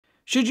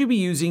Should you be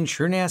using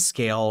TrueNAS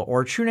Scale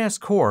or TrueNAS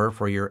Core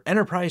for your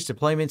enterprise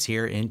deployments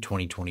here in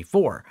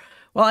 2024?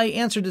 Well, I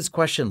answered this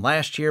question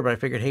last year, but I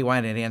figured, hey,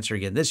 why not answer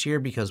again this year?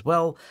 Because,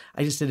 well,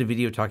 I just did a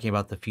video talking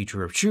about the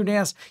future of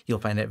TrueNAS. You'll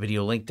find that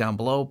video linked down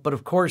below. But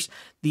of course,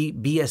 the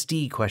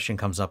BSD question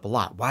comes up a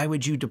lot. Why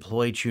would you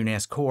deploy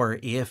TrueNAS Core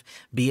if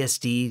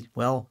BSD,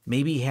 well,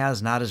 maybe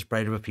has not as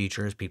bright of a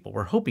future as people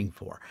were hoping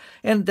for?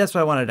 And that's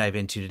what I want to dive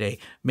into today,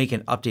 make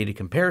an updated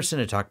comparison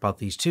to talk about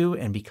these two.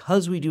 And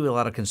because we do a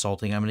lot of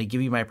consulting, I'm going to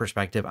give you my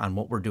perspective on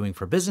what we're doing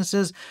for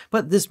businesses,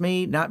 but this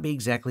may not be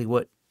exactly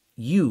what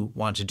you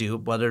want to do,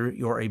 whether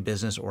you're a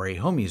business or a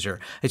home user.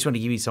 I just want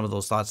to give you some of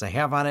those thoughts I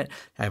have on it.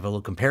 I have a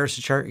little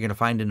comparison chart you're going to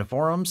find in the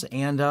forums,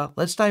 and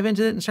let's dive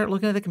into it and start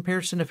looking at the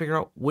comparison to figure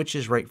out which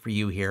is right for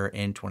you here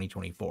in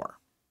 2024.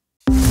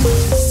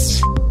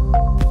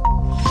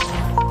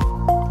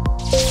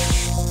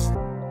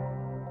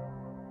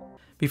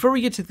 Before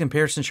we get to the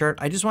comparison chart,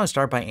 I just want to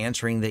start by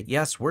answering that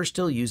yes, we're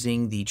still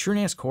using the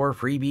TrueNAS Core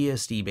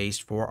FreeBSD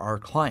based for our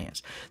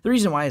clients. The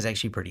reason why is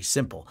actually pretty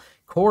simple.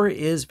 Core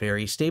is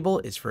very stable,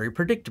 it's very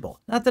predictable.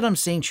 Not that I'm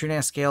saying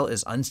TrueNAS Scale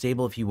is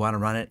unstable if you want to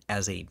run it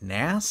as a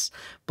NAS,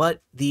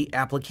 but the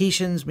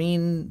applications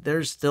mean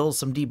there's still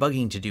some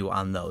debugging to do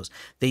on those.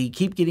 They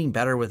keep getting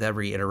better with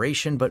every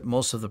iteration, but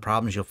most of the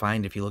problems you'll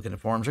find if you look in the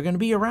forums are going to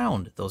be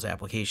around those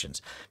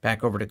applications.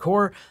 Back over to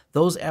Core,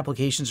 those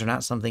applications are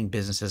not something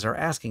businesses are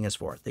asking us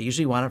for. They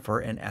usually want it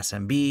for an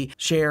SMB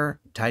share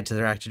tied to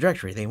their Active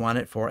Directory. They want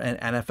it for an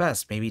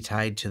NFS, maybe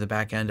tied to the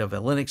back end of a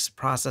Linux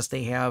process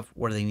they have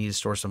where they need to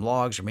store some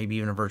logs, or maybe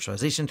even a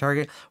virtualization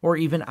target, or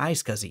even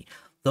iSCSI.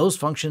 Those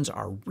functions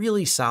are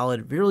really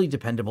solid, really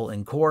dependable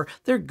in Core.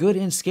 They're good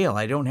in Scale.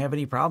 I don't have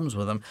any problems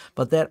with them,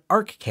 but that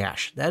Arc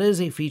cache, that is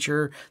a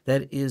feature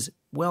that is,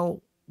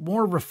 well,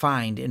 more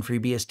refined in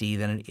FreeBSD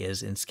than it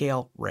is in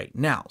Scale right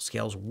now.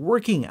 Scale's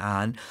working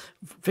on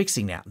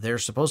fixing that. They're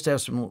supposed to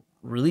have some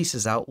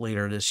releases out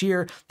later this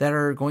year that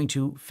are going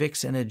to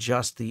fix and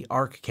adjust the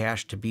Arc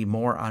cache to be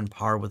more on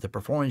par with the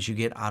performance you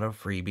get out of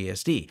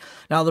FreeBSD.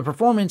 Now, the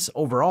performance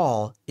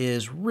overall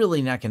is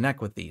really neck and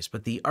neck with these,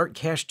 but the Arc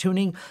cache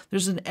tuning,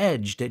 there's an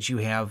edge that you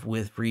have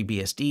with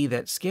FreeBSD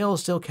that Scale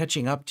is still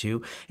catching up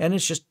to, and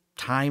it's just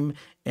time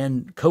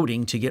and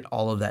coding to get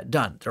all of that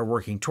done. They're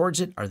working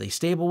towards it. Are they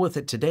stable with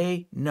it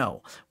today?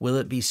 No. Will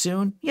it be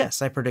soon?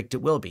 Yes, I predict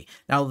it will be.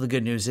 Now, the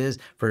good news is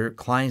for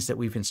clients that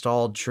we've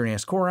installed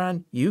TrueNAS Core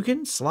on, you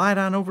can slide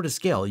on over to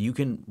Scale. You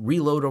can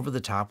reload over the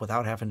top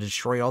without having to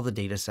destroy all the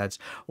data sets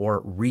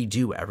or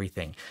redo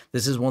everything.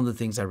 This is one of the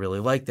things I really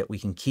like, that we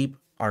can keep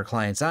our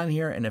clients on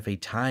here, and if a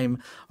time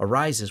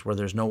arises where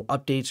there's no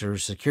updates or a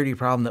security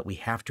problem that we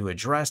have to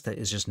address that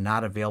is just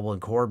not available in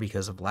Core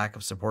because of lack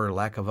of support or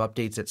lack of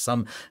updates at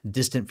some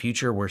distant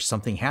future where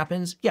something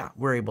happens, yeah,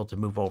 we're able to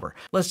move over.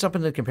 Let's jump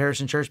into the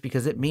comparison charts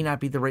because it may not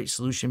be the right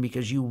solution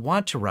because you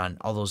want to run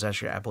all those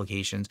extra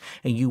applications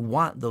and you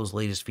want those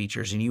latest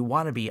features and you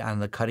want to be on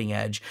the cutting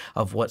edge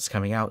of what's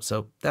coming out.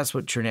 So that's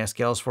what TrueNAS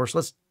Scale is for. So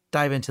let's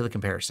dive into the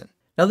comparison.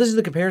 Now, this is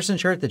the comparison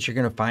chart that you're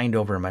going to find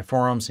over in my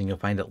forums, and you'll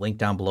find it linked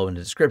down below in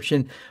the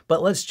description.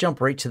 But let's jump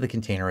right to the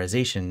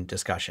containerization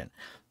discussion.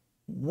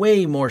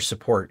 Way more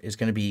support is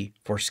going to be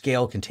for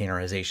Scale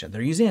containerization.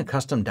 They're using a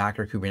custom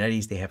Docker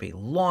Kubernetes. They have a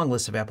long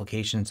list of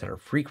applications that are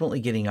frequently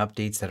getting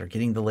updates, that are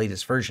getting the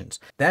latest versions.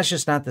 That's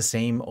just not the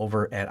same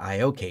over at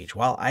IOCage.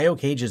 While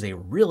IOCage is a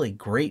really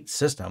great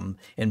system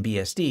in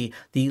BSD,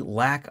 the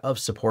lack of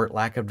support,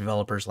 lack of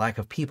developers, lack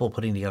of people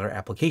putting together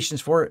applications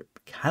for it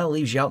kind of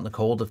leaves you out in the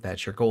cold if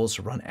that's your goal, is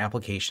to run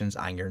applications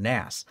on your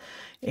NAS.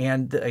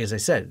 And as I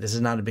said, this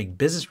is not a big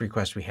business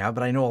request we have,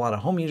 but I know a lot of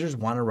home users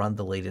want to run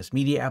the latest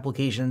media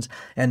applications,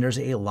 and there's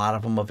a lot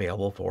of them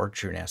available for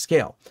TrueNAS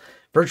Scale.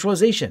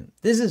 Virtualization.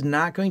 This is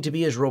not going to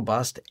be as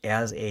robust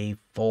as a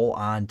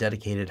full-on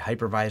dedicated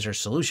hypervisor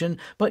solution,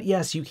 but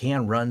yes, you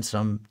can run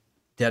some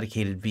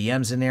dedicated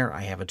VMs in there.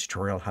 I have a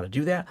tutorial on how to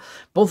do that.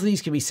 Both of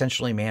these can be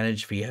centrally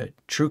managed via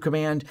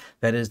TrueCommand.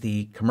 That is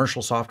the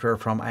commercial software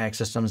from IX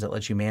Systems that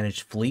lets you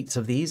manage fleets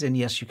of these. And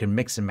yes, you can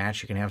mix and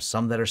match. You can have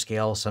some that are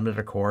Scale, some that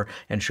are Core,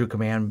 and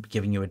TrueCommand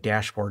giving you a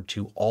dashboard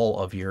to all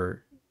of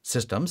your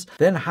systems.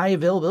 Then high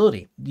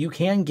availability. You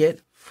can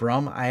get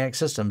from IX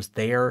Systems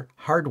their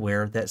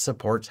hardware that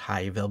supports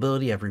high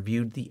availability. I've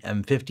reviewed the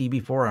M50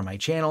 before on my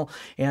channel,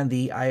 and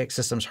the IX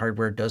Systems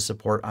hardware does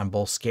support on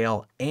both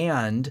Scale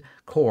and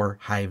Core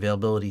high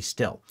availability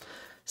still.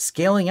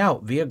 Scaling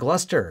out via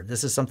Gluster.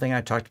 This is something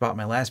I talked about in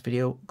my last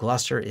video.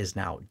 Gluster is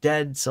now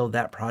dead, so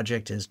that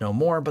project is no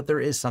more, but there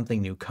is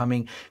something new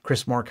coming.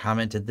 Chris Moore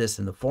commented this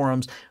in the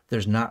forums.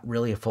 There's not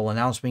really a full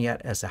announcement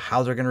yet as to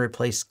how they're going to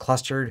replace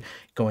Clustered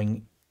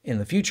going in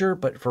the future,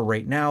 but for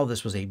right now,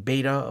 this was a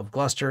beta of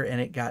Gluster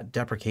and it got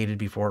deprecated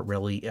before it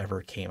really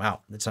ever came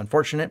out. It's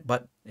unfortunate,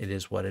 but it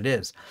is what it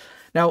is.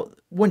 Now,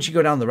 once you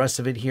go down the rest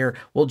of it here,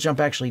 we'll jump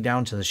actually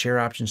down to the share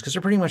options because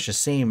they're pretty much the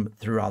same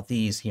throughout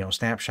these,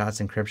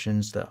 snapshots,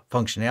 encryptions, the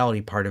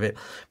functionality part of it.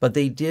 But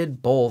they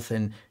did both,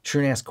 and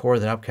TrueNAS Core,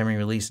 the upcoming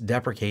release,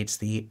 deprecates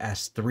the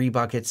S3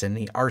 buckets and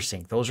the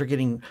rsync. Those are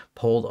getting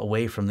pulled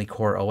away from the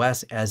Core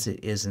OS as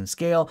it is in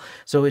scale.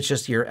 So it's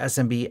just your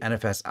SMB,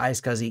 NFS,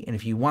 iSCSI. And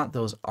if you want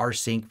those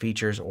rsync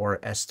features or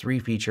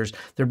S3 features,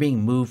 they're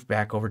being moved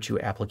back over to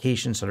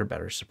applications that are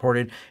better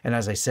supported. And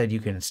as I said, you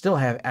can still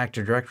have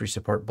Active Directory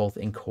support both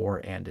in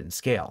Core and in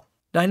Scale.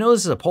 Now, I know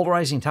this is a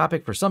polarizing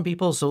topic for some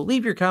people, so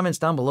leave your comments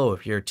down below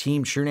if you're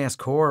Team TrueNAS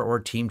Core or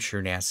Team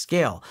TrueNAS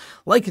Scale.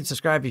 Like and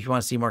subscribe if you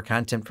want to see more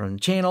content from the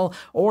channel,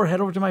 or head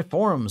over to my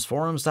forums,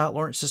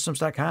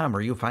 forums.lawrencesystems.com,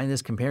 where you'll find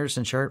this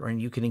comparison chart and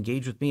you can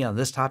engage with me on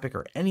this topic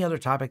or any other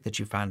topic that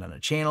you find on the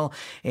channel.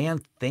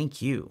 And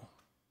thank you.